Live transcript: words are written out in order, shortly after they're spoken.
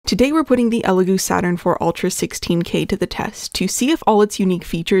Today we're putting the Elegoo Saturn IV Ultra 16K to the test to see if all its unique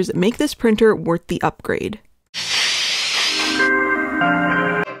features make this printer worth the upgrade.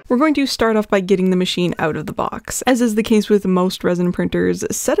 We're going to start off by getting the machine out of the box. As is the case with most resin printers,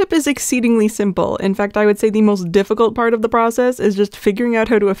 setup is exceedingly simple. In fact, I would say the most difficult part of the process is just figuring out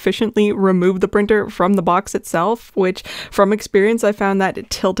how to efficiently remove the printer from the box itself, which from experience I found that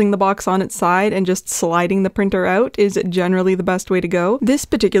tilting the box on its side and just sliding the printer out is generally the best way to go. This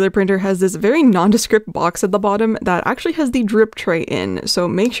particular printer has this very nondescript box at the bottom that actually has the drip tray in, so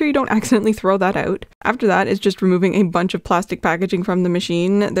make sure you don't accidentally throw that out. After that is just removing a bunch of plastic packaging from the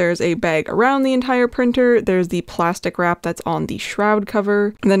machine. There's a bag around the entire printer, there's the plastic wrap that's on the shroud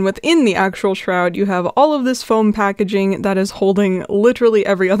cover, and then within the actual shroud you have all of this foam packaging that is holding literally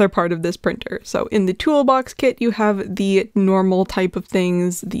every other part of this printer. So in the toolbox kit you have the normal type of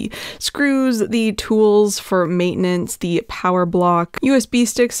things, the screws, the tools for maintenance, the power block, USB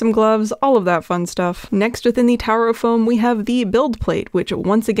sticks, some gloves, all of that fun stuff. Next within the tower of foam we have the build plate, which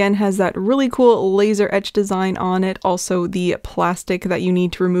once again has that really cool laser etch design on it, also the plastic that you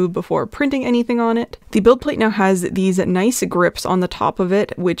need to remove before printing anything on it. The build plate now has these nice grips on the top of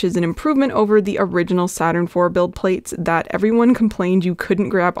it, which is an improvement over the original Saturn IV build plates that everyone complained you couldn't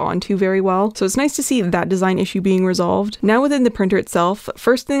grab onto very well. So it's nice to see that design issue being resolved. Now within the printer itself,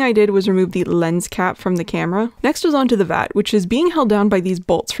 first thing I did was remove the lens cap from the camera. Next was onto the vat, which is being held down by these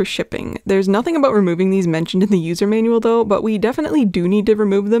bolts for shipping. There's nothing about removing these mentioned in the user manual though, but we definitely do need to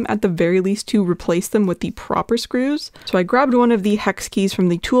remove them at the very least to replace them with the proper screws. So I grabbed one of the hex keys from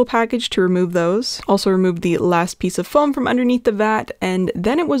the tool package to remove those. Also removed the last piece of foam from underneath the vat, and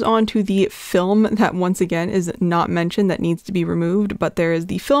then it was on to the film that once again is not mentioned that needs to be removed, but there is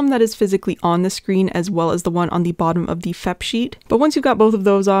the film that is physically on the screen as well as the one on the bottom of the FEP sheet. But once you've got both of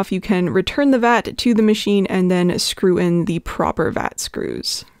those off, you can return the vat to the machine and then screw in the proper vat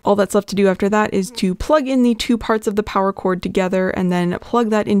screws. All that's left to do after that is to plug in the two parts of the power cord together and then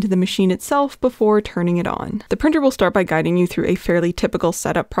plug that into the machine itself before turning it on. The printer will start by guiding you through a fairly typical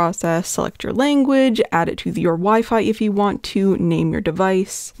setup process. Select your language, add it to your Wi-Fi if you want to, name your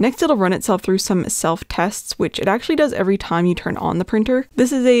device. Next it'll run itself through some self-tests, which it actually does every time you turn on the printer.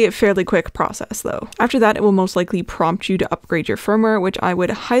 This is a fairly quick process though. After that it will most likely prompt you to upgrade your firmware, which I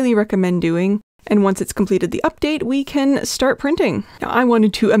would highly recommend doing. And once it's completed the update, we can start printing. Now, I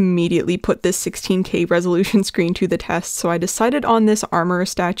wanted to immediately put this 16K resolution screen to the test, so I decided on this armor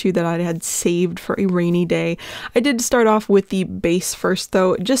statue that I had saved for a rainy day. I did start off with the base first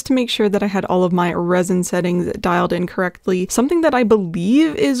though, just to make sure that I had all of my resin settings dialed in correctly. Something that I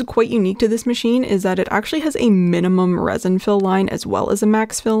believe is quite unique to this machine is that it actually has a minimum resin fill line as well as a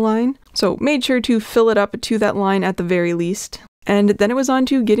max fill line. So made sure to fill it up to that line at the very least. And then it was on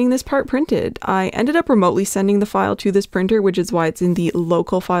to getting this part printed. I ended up remotely sending the file to this printer, which is why it's in the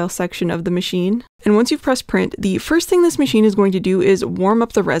local file section of the machine. And once you've pressed print, the first thing this machine is going to do is warm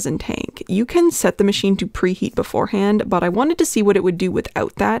up the resin tank. You can set the machine to preheat beforehand, but I wanted to see what it would do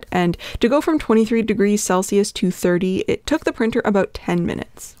without that, and to go from 23 degrees Celsius to 30, it took the printer about 10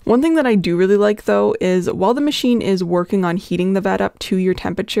 minutes. One thing that I do really like though is while the machine is working on heating the vat up to your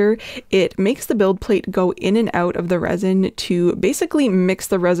temperature, it makes the build plate go in and out of the resin to basically mix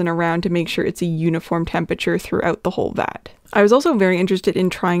the resin around to make sure it's a uniform temperature throughout the whole vat. I was also very interested in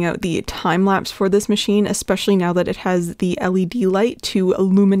trying out the time lapse for this machine, especially now that it has the LED light to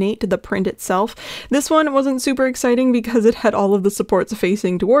illuminate the print itself. This one wasn't super exciting because it had all of the supports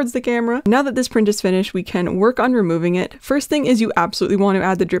facing towards the camera. Now that this print is finished, we can work on removing it. First thing is you absolutely want to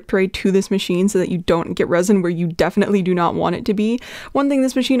add the drip tray to this machine so that you don't get resin where you definitely do not want it to be. One thing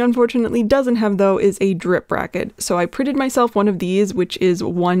this machine unfortunately doesn't have though is a drip bracket. So I printed myself one of these, which is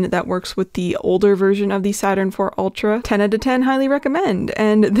one that works with the older version of the Saturn IV Ultra. 10 out of 10 highly recommend,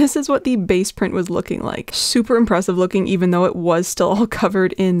 and this is what the base print was looking like. Super impressive looking, even though it was still all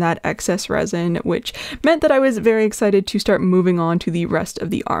covered in that excess resin, which meant that I was very excited to start moving on to the rest of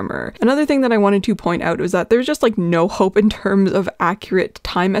the armor. Another thing that I wanted to point out was that there's just like no hope in terms of accurate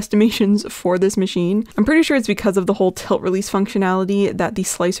time estimations for this machine. I'm pretty sure it's because of the whole tilt release functionality that the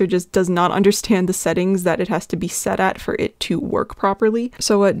slicer just does not understand the settings that it has to be set at for it to work properly.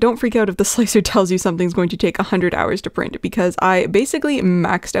 So don't freak out if the slicer tells you something's going to take 100 hours to print, because I basically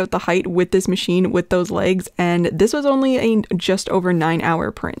maxed out the height with this machine with those legs, and this was only a just over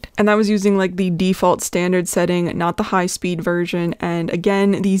 9-hour print. And that was using like the default standard setting, not the high speed version, and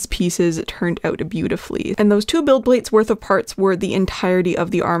again, these pieces turned out beautifully. And those two build plates worth of parts were the entirety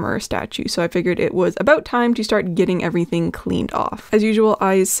of the armor statue, so I figured it was about time to start getting everything cleaned off. As usual,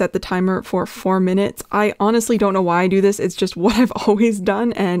 I set the timer for 4 minutes. I honestly don't know why I do this, it's just what I've always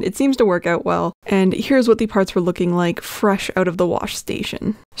done, and it seems to work out well. And here's what the parts were looking like fresh out of the wash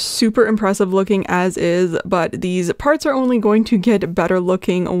station. Super impressive looking as is, but these parts are only going to get better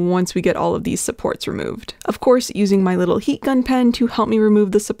looking once we get all of these supports removed. Of course, using my little heat gun pen to help me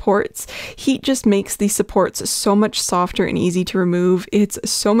remove the supports. Heat just makes these supports so much softer and easy to remove. It's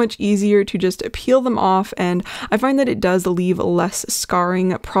so much easier to just peel them off, and I find that it does leave less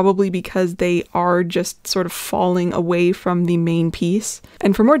scarring, probably because they are just sort of falling away from the main piece.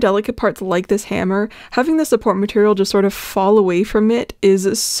 And for more delicate parts like this hammer, having the support material just sort of fall away from it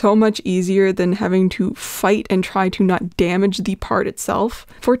is so much easier than having to fight and try to not damage the part itself.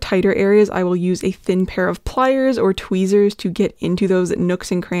 For tighter areas, I will use a thin pair of pliers or tweezers to get into those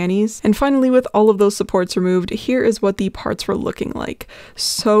nooks and crannies. And finally, with all of those supports removed, here is what the parts were looking like.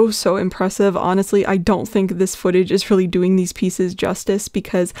 So impressive. Honestly, I don't think this footage is really doing these pieces justice,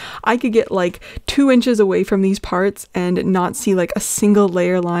 because I could get like 2 inches away from these parts and not see like a single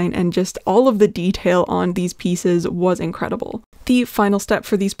layer line, and just all of the detail on these pieces was incredible. The final step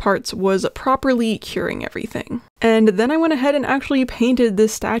for these parts was properly curing everything. And then I went ahead and actually painted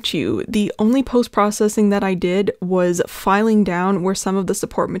this statue. The only post-processing that I did was filing down where some of the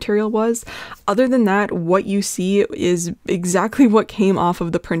support material was. Other than that, what you see is exactly what came off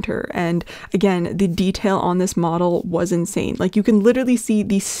of the printer. And again, the detail on this model was insane. Like, you can literally see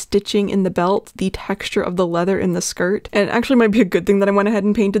the stitching in the belt, the texture of the leather in the skirt. And it actually might be a good thing that I went ahead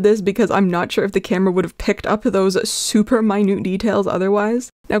and painted this, because I'm not sure if the camera would have picked up those super minute details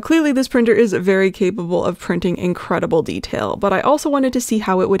otherwise. Now, clearly this printer is very capable of printing incredible detail, but I also wanted to see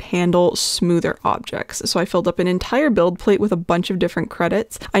how it would handle smoother objects. So I filled up an entire build plate with a bunch of different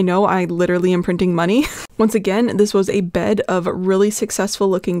credits. I know I literally am printing money. Once again, this was a bed of really successful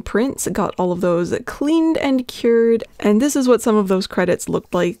looking prints, got all of those cleaned and cured, and this is what some of those credits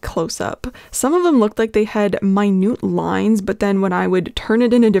looked like close up. Some of them looked like they had minute lines, but then when I would turn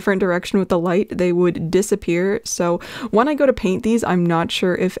it in a different direction with the light, they would disappear. So when I go to paint these, I'm not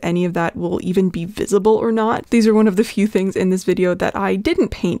sure if any of that will even be visible or not. These are one of the few things in this video that I didn't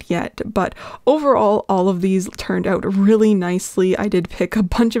paint yet, but overall, all of these turned out really nicely. I did pick a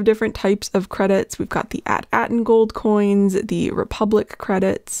bunch of different types of credits. We've got the Atten gold coins, the Republic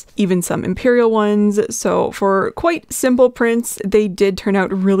credits, even some Imperial ones. So for quite simple prints, they did turn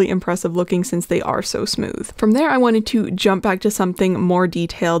out really impressive looking since they are so smooth. From there, I wanted to jump back to something more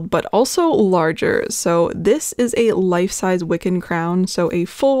detailed, but also larger. So this is a life-size Wiccan crown, so a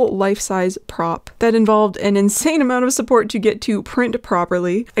full life-size prop that involved an insane amount of support to get to print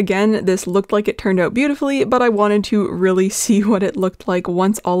properly. Again, this looked like it turned out beautifully, but I wanted to really see what it looked like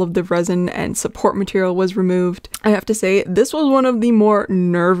once all of the resin and support material was removed. I have to say, this was one of the more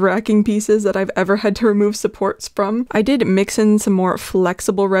nerve-wracking pieces that I've ever had to remove supports from. I did mix in some more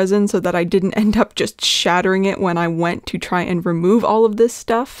flexible resin so that I didn't end up just shattering it when I went to try and remove all of this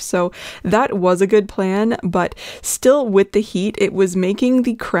stuff, so that was a good plan, but still with the heat, it was making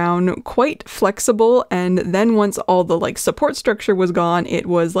the crown quite flexible, and then once all the like support structure was gone, it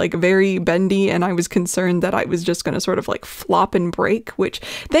was like very bendy, and I was concerned that I was just gonna sort of like flop and break, which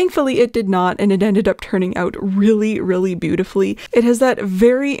thankfully it did not, and it ended up turning out really beautifully. It has that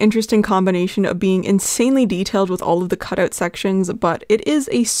very interesting combination of being insanely detailed with all of the cutout sections, but it is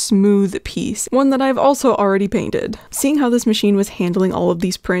a smooth piece, one that I've also already painted. Seeing how this machine was handling all of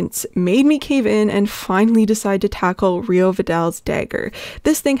these prints made me cave in and finally decide to tackle Rio Vidal's dagger.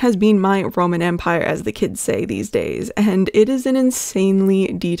 This thing has been my Roman Empire, as the kids say these days, and it is an insanely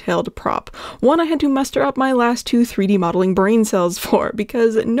detailed prop. One I had to muster up my last 2 3D modeling brain cells for,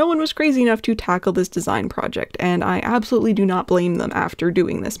 because no one was crazy enough to tackle this design project, and I absolutely do not blame them after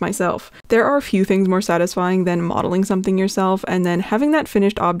doing this myself. There are few things more satisfying than modeling something yourself and then having that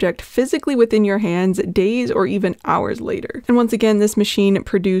finished object physically within your hands days or even hours later. And once again, this machine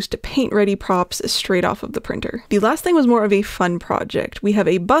produced paint-ready props straight off of the printer. The last thing was more of a fun project. We have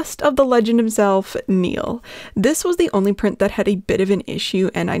a bust of the legend himself, Neil. This was the only print that had a bit of an issue,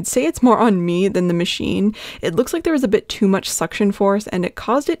 and I'd say it's more on me than the machine. It looks like there was a bit too much suction force, and it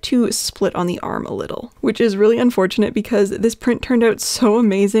caused it to split on the arm a little, which is really unfortunate because this print turned out so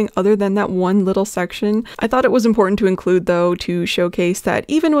amazing other than that one little section. I thought it was important to include, though, to showcase that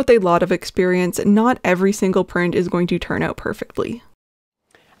even with a lot of experience, not every single print is going to turn out perfectly.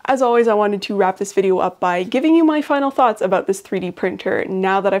 As always, I wanted to wrap this video up by giving you my final thoughts about this 3D printer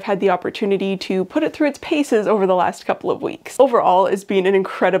now that I've had the opportunity to put it through its paces over the last couple of weeks. Overall, it's been an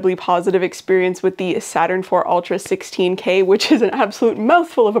incredibly positive experience with the Saturn IV Ultra 16K, which is an absolute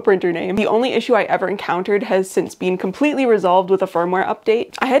mouthful of a printer name. The only issue I ever encountered has since been completely resolved with a firmware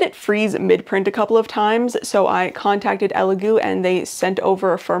update. I had it freeze mid-print a couple of times, so I contacted Elegoo and they sent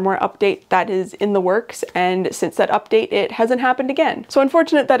over a firmware update that is in the works, and since that update, it hasn't happened again. So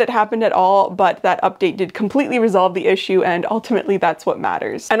unfortunate that it happened at all, but that update did completely resolve the issue, and ultimately that's what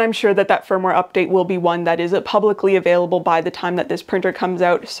matters. And I'm sure that that firmware update will be one that is publicly available by the time that this printer comes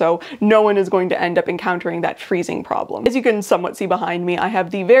out, so no one is going to end up encountering that freezing problem. As you can somewhat see behind me, I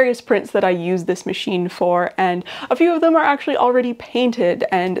have the various prints that I use this machine for, and a few of them are actually already painted,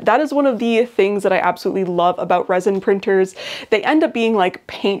 and that is one of the things that I absolutely love about resin printers. They end up being like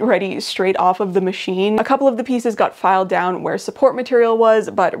paint ready straight off of the machine. A couple of the pieces got filed down where support material was,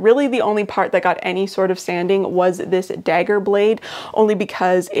 but really the only part that got any sort of sanding was this dagger blade, only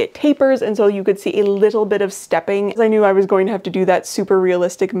because it tapers, and so you could see a little bit of stepping. I knew I was going to have to do that super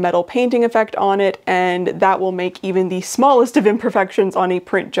realistic metal painting effect on it, and that will make even the smallest of imperfections on a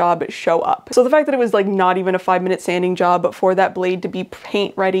print job show up. So the fact that it was like not even a 5-minute sanding job for that blade to be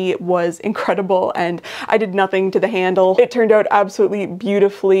paint ready was incredible, and I did nothing to the handle. It turned out absolutely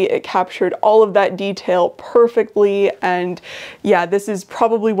beautifully. It captured all of that detail perfectly, and yeah, this is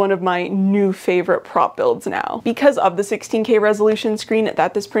probably one of my new favorite prop builds now. Because of the 16K resolution screen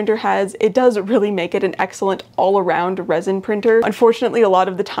that this printer has, it does really make it an excellent all-around resin printer. Unfortunately, a lot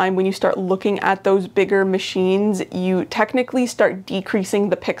of the time when you start looking at those bigger machines, you technically start decreasing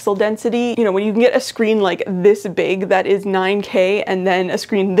the pixel density. You know, when you can get a screen like this big that is 9K and then a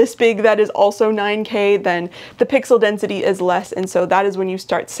screen this big that is also 9K, then the pixel density is less, and so that is when you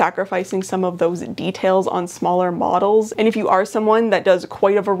start sacrificing some of those details on smaller models. And if you are someone that does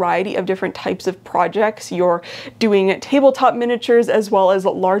quite a variety of different types of projects, you're doing tabletop miniatures as well as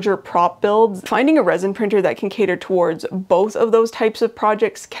larger prop builds, finding a resin printer that can cater towards both of those types of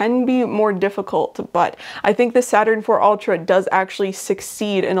projects can be more difficult, but I think the Saturn IV Ultra does actually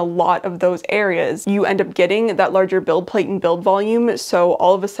succeed in a lot of those areas. You end up getting that larger build plate and build volume, so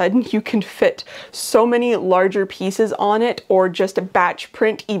all of a sudden you can fit so many larger pieces on it, or just batch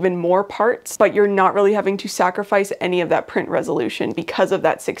print even more parts, but you're not really having to sacrifice any of that print resolution because of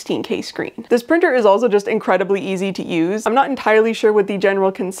that 16K screen. This printer is also just incredibly easy to use. I'm not entirely sure what the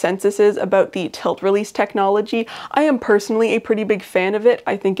general consensus is about the tilt release technology. I am personally a pretty big fan of it.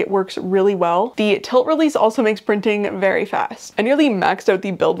 I think it works really well. The tilt release also makes printing very fast. I nearly maxed out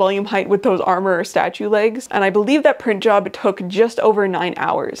the build volume height with those armor statue legs, and I believe that print job took just over 9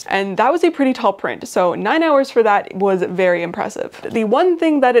 hours, and that was a pretty tall print, so 9 hours for that was very impressive. The one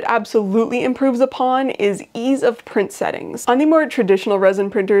thing that it absolutely improves upon is ease of print settings. On the more traditional resin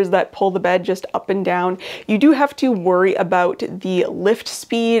printers that pull the bed just up and down, you do have to worry about the lift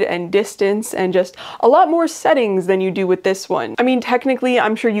speed and distance and just a lot more settings than you do with this one. I mean, technically,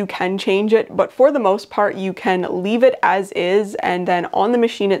 I'm sure you can change it, but for the most part, you can leave it as is, and then on the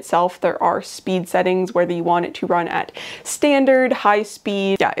machine itself, there are speed settings whether you want it to run at standard, high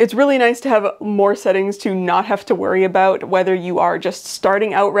speed. Yeah, it's really nice to have more settings to not have to worry about whether you are just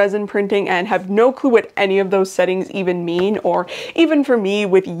starting out resin printing and have no clue what any of those settings even mean, or even for me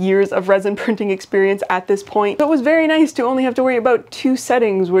with years of resin printing experience at this point. So it was very nice to only have to worry about 2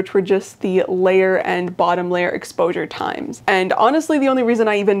 settings, which were just the layer and bottom layer exposure times. And honestly, the only reason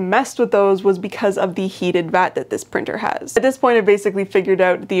I even messed with those was because of the heated vat that this printer has. At this point, I basically figured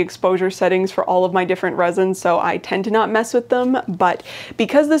out the exposure settings for all of my different resins, so I tend to not mess with them, but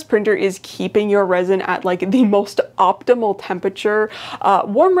because this printer is keeping your resin at like the most optimal temperature,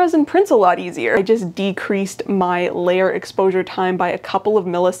 warm resin prints a lot easier. I just decreased my layer exposure time by a couple of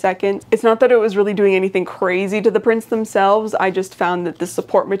milliseconds. It's not that it was really doing anything crazy to the prints themselves, I just found that the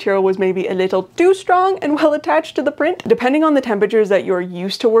support material was maybe a little too strong and well attached to the print. Depending on the temperatures that you're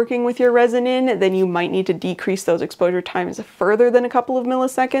used to working with your resin in, then you might need to decrease those exposure times further than a couple of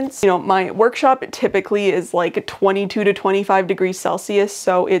milliseconds. You know, my workshop typically is like 22 to 25 degrees Celsius,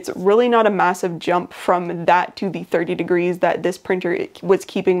 so it's really not a massive jump from that to the 30 degrees that this printer was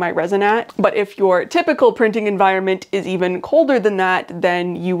keeping my resin at. But if your typical printing environment is even colder than that,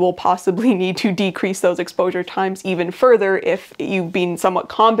 then you will possibly need to decrease those exposure times even further if you've been somewhat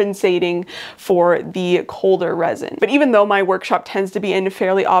compensating for the colder resin. But even though my workshop tends to be in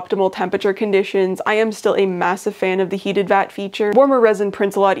fairly optimal temperature conditions, I am still a massive fan of the heated vat feature. Warmer resin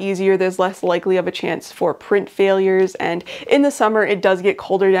prints a lot easier, there's less likely of a chance for print failures, and in the summer it does get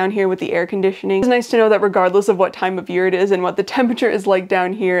colder down here with the air conditioning. It's nice to know that regardless of what time of year it is and what the temperature is like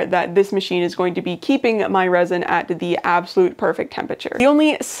down here, that this machine is going to be keeping my resin at the absolute perfect temperature. The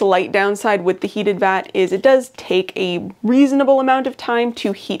only slight downside with the heated vat is it does take a reasonable amount of time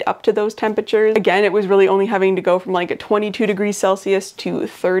to heat up to those temperatures. Again, it was really only having to go from like 22 degrees Celsius to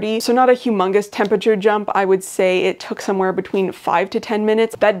 30, so not a humongous temperature jump. I would say it took somewhere between 5 to 10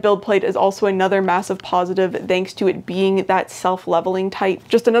 minutes. That build plate is also another massive positive thanks to it being that self-leveling type.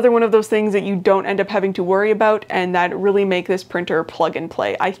 Just another one of those things that you don't end up having to worry about and that really make this printer plug and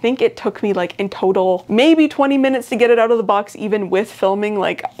play. I think it took me like in total maybe 20 minutes to get it out of the box even even with filming,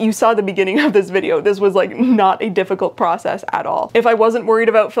 like you saw the beginning of this video, this was like not a difficult process at all. If I wasn't worried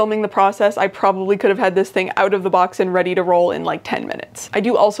about filming the process, I probably could have had this thing out of the box and ready to roll in like 10 minutes. I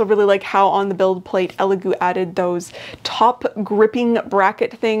do also really like how on the build plate, Elegoo added those top gripping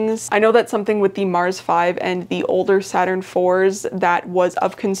bracket things. I know that's something with the Mars 5 and the older Saturn 4s that was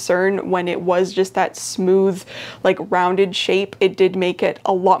of concern when it was just that smooth, like rounded shape. It did make it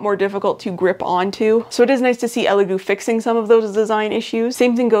a lot more difficult to grip onto. So it is nice to see Elegoo fixing some of those design issues.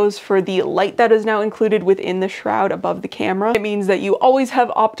 Same thing goes for the light that is now included within the shroud above the camera. It means that you always have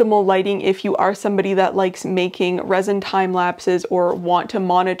optimal lighting if you are somebody that likes making resin time lapses or want to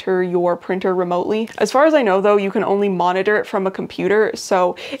monitor your printer remotely. As far as I know though, you can only monitor it from a computer,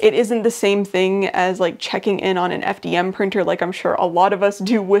 so it isn't the same thing as like checking in on an FDM printer like I'm sure a lot of us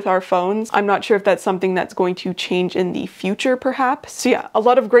do with our phones. I'm not sure if that's something that's going to change in the future perhaps. So yeah, a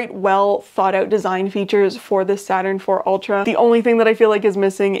lot of great well thought out design features for the Saturn 4 Ultra. The only thing that I feel like is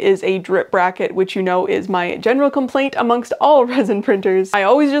missing is a drip bracket, which you know is my general complaint amongst all resin printers. I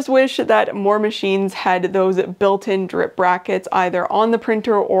always just wish that more machines had those built-in drip brackets either on the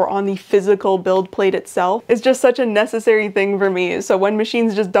printer or on the physical build plate itself. It's just such a necessary thing for me, so when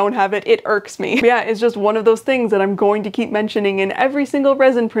machines just don't have it, it irks me. But yeah, it's just one of those things that I'm going to keep mentioning in every single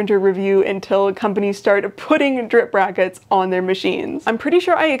resin printer review until companies start putting drip brackets on their machines. I'm pretty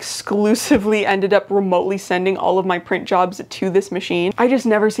sure I exclusively ended up remotely sending all of my print jobs to this machine. I just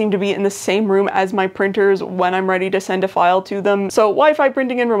never seem to be in the same room as my printers when I'm ready to send a file to them, so Wi-Fi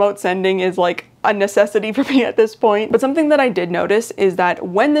printing and remote sending is like a necessity for me at this point. But something that I did notice is that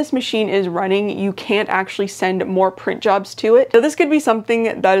when this machine is running, you can't actually send more print jobs to it. So this could be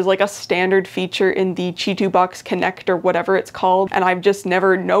something that is like a standard feature in the Qi2 Box Connect or whatever it's called, and I've just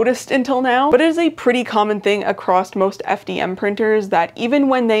never noticed until now. But it is a pretty common thing across most FDM printers that even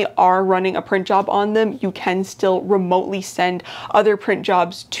when they are running a print job on them, you can still remotely send other print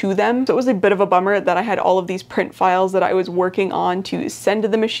jobs to them. So it was a bit of a bummer that I had all of these print files that I was working on to send to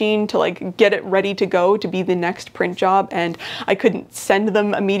the machine to like get it ready to go to be the next print job, and I couldn't send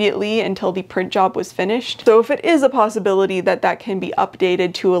them immediately until the print job was finished. So if it is a possibility that that can be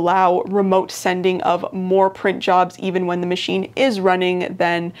updated to allow remote sending of more print jobs even when the machine is running,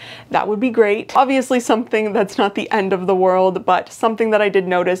 then that would be great. Obviously something that's not the end of the world, but something that I did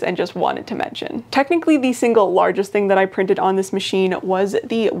notice and just wanted to mention. Technically the single largest thing that I printed on this machine was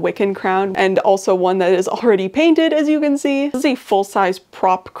the Wiccan crown, and also one that is already painted, as you can see. This is a full-size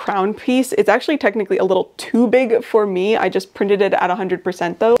prop crown piece. It's actually technically a little too big for me. I just printed it at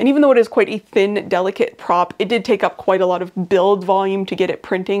 100% though. And even though it is quite a thin, delicate prop, it did take up quite a lot of build volume to get it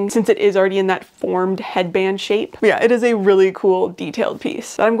printing since it is already in that formed headband shape. But yeah, it is a really cool detailed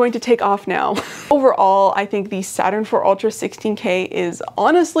piece that I'm going to take off now. Overall, I think the Saturn 4 Ultra 16K is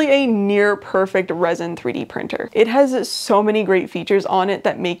honestly a near perfect resin 3D printer. It has so many great features on it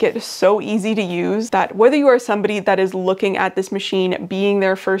that make it so easy to use that whether you are somebody that is looking at this machine being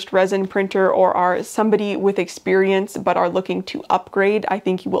their first resin printer or are somebody with experience but are looking to upgrade, I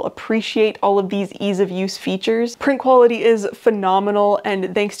think you will appreciate all of these ease of use features. Print quality is phenomenal,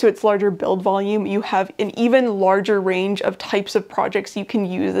 and thanks to its larger build volume, you have an even larger range of types of projects you can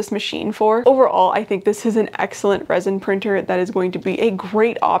use this machine for. Overall, I think this is an excellent resin printer that is going to be a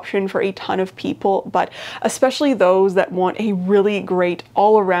great option for a ton of people, but especially those that want a really great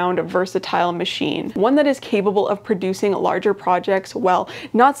all-around versatile machine. One that is capable of producing larger projects while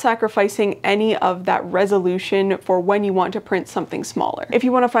not sacrificing any of that resolution for when you want to print something smaller. If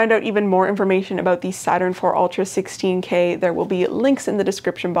you want to find out even more information about the Saturn 4 Ultra 16K, there will be links in the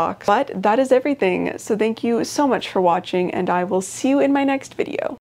description box. But that is everything, so thank you so much for watching, and I will see you in my next video.